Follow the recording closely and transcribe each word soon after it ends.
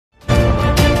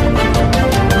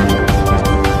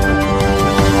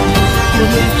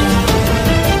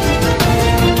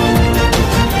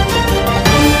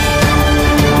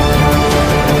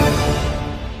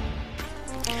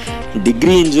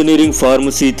Degree engineering,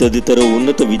 pharmacy తదితర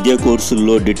ఉన్నత విద్యా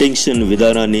కోర్సుల్లో డిటెన్షన్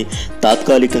విధానాన్ని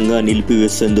తాత్కాలికంగా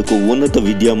నిలిపివేసేందుకు ఉన్నత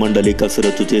విద్యా మండలి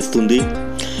కసరత్తు చేస్తుంది.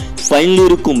 ఫైనల్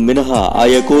ఇయర్కు మినహా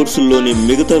ఆయా కోర్సుల్లోని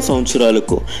మిగతా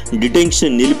సంవత్సరాలకు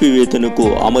డిటెన్షన్ నిలిపివేతనకు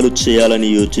అమలు చేయాలని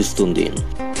యోచిస్తుంది.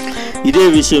 ఇదే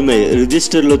విషయమై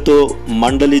రిజిస్టర్లతో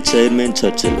మండలి చైర్మన్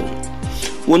చర్చలు.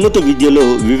 ఉన్నత విద్యలో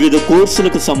వివిధ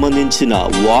కోర్సులకు సంబంధించిన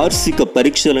వార్షిక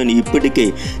పరీక్షలను ఇప్పటికే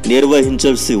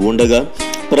నిర్వహించాల్సి ఉండగా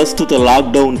ప్రస్తుత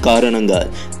లాక్డౌన్ కారణంగా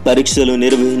పరీక్షలు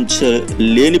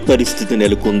నిర్వహించలేని పరిస్థితి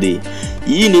నెలకొంది.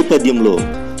 ఈ నేపథ్యంలో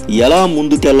ఎలా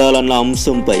ముందుకెళ్లాలన్న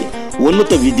అంశంపై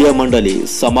ఉన్నత విద్యా మండలి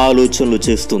సమాలోచనలు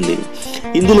చేస్తుంది.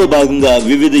 ఇందులో భాగంగా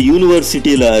వివిధ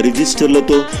యూనివర్సిటీల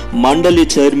రిజిస్టర్లతో మండలి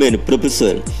చైర్మన్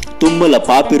ప్రొఫెసర్ తుమ్మల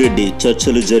పాపిరెడ్డి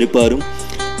చర్చలు జరిపారు.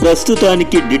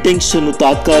 ప్రస్తుతానికి డిటెన్షన్ను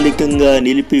తాత్కాలికంగా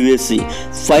నిలిపివేసి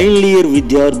ఫైనల్ ఇయర్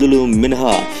విద్యార్థులు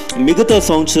మినహా మిగతా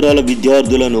సంవత్సరాల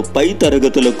విద్యార్థులను పై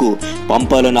తరగతులకు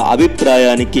పంపాలన్న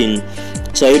అభిప్రాయానికి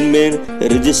చైర్మన్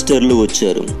రిజిస్టర్లు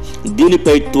వచ్చారు.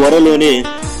 దీనిపై త్వరలోనే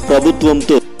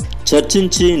ప్రభుత్వంతో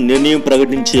చర్చించి నిర్ణయం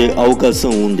ప్రకటించే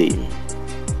అవకాశం ఉంది.